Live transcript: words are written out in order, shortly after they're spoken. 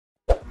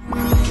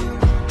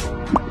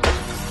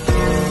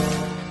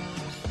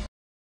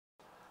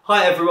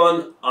Hi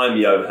everyone, I'm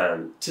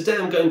Johan. Today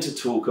I'm going to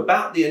talk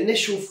about the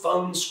initial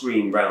phone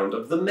screen round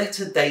of the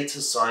metadata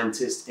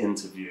scientist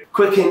interview.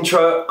 Quick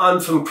intro, I'm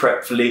from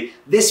Prepfully.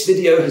 This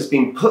video has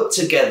been put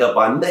together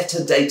by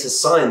metadata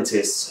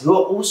scientists who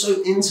are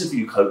also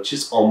interview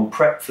coaches on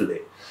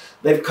Prepfully.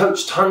 They've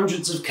coached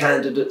hundreds of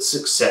candidates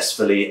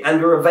successfully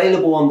and are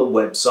available on the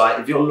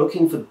website if you're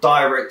looking for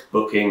direct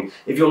booking,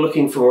 if you're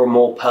looking for a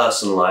more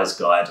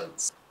personalised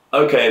guidance.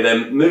 Okay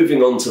then,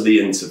 moving on to the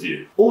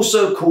interview.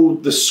 Also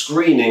called the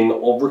screening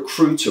or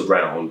recruiter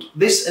round,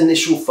 this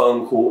initial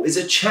phone call is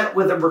a chat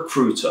with a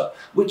recruiter,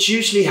 which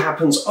usually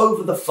happens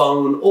over the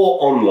phone or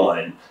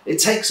online. It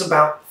takes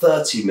about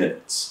 30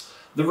 minutes.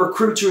 The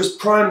recruiter is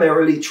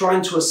primarily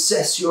trying to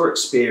assess your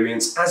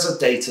experience as a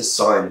data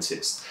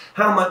scientist,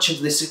 how much of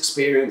this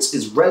experience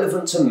is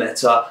relevant to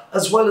Meta,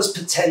 as well as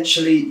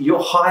potentially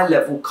your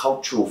high-level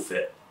cultural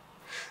fit.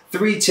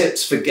 3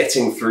 tips for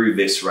getting through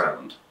this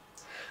round.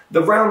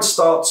 The round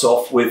starts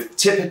off with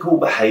typical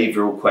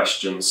behavioural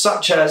questions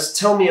such as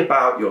tell me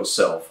about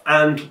yourself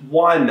and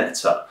why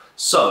Meta.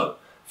 So,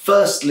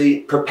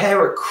 firstly,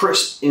 prepare a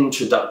crisp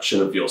introduction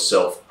of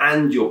yourself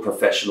and your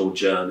professional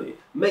journey.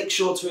 Make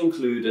sure to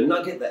include a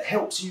nugget that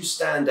helps you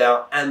stand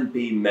out and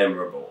be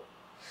memorable.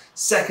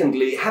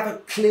 Secondly, have a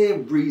clear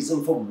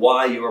reason for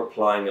why you're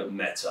applying at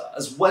Meta,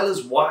 as well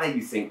as why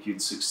you think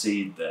you'd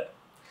succeed there.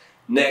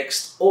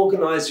 Next,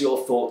 organise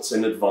your thoughts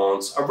in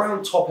advance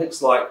around topics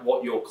like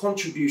what your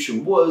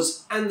contribution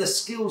was and the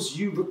skills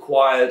you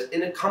required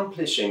in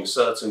accomplishing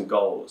certain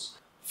goals.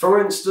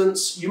 For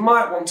instance, you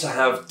might want to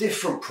have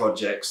different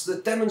projects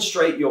that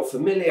demonstrate your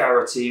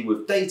familiarity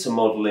with data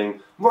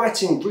modelling,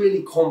 writing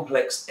really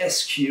complex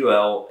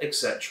SQL,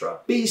 etc.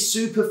 Be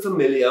super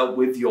familiar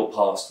with your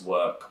past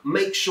work.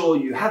 Make sure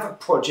you have a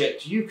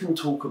project you can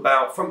talk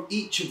about from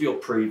each of your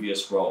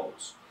previous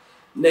roles.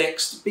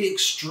 Next, be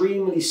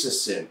extremely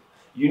succinct.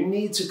 You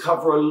need to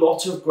cover a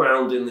lot of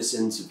ground in this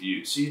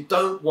interview, so you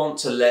don't want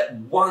to let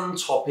one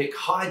topic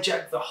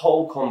hijack the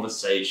whole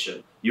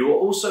conversation. You are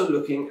also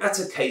looking at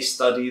a case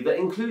study that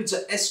includes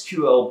an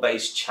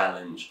SQL-based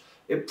challenge.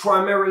 It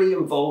primarily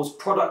involves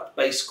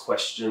product-based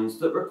questions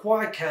that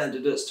require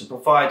candidates to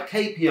provide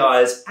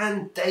KPIs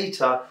and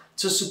data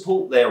to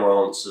support their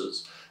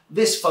answers.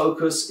 This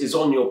focus is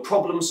on your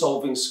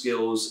problem-solving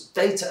skills,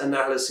 data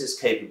analysis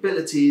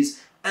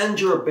capabilities,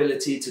 and your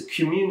ability to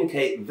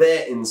communicate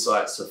their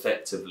insights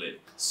effectively.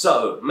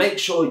 So make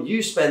sure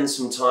you spend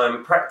some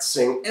time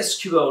practicing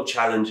SQL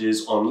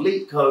challenges on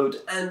LeetCode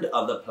and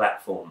other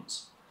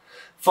platforms.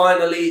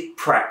 Finally,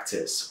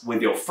 practice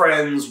with your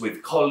friends,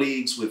 with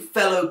colleagues, with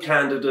fellow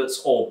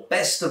candidates, or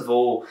best of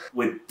all,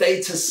 with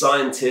data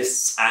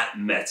scientists at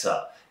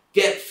Meta.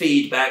 Get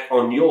feedback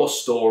on your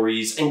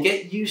stories and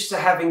get used to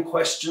having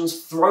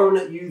questions thrown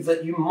at you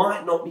that you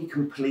might not be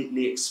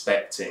completely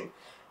expecting.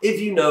 If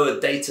you know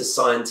a data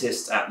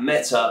scientist at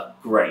Meta,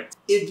 great.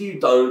 If you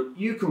don't,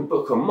 you can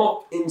book a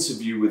mock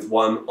interview with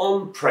one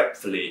on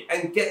Prepfully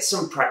and get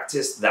some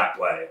practice that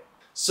way.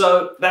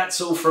 So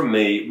that's all from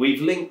me.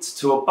 We've linked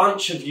to a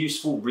bunch of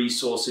useful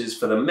resources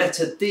for the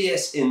Meta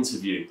DS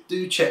interview.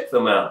 Do check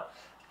them out.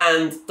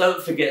 And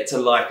don't forget to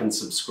like and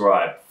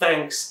subscribe.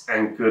 Thanks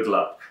and good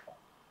luck.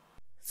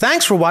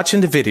 Thanks for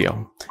watching the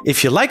video.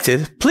 If you liked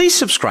it, please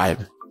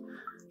subscribe.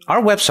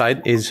 Our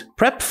website is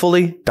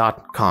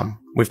prepfully.com.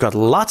 We've got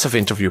lots of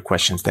interview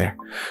questions there.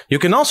 You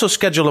can also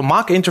schedule a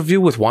mock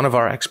interview with one of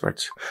our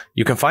experts.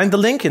 You can find the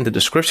link in the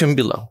description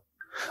below.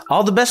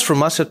 All the best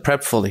from us at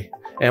Prepfully,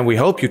 and we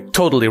hope you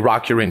totally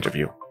rock your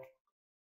interview.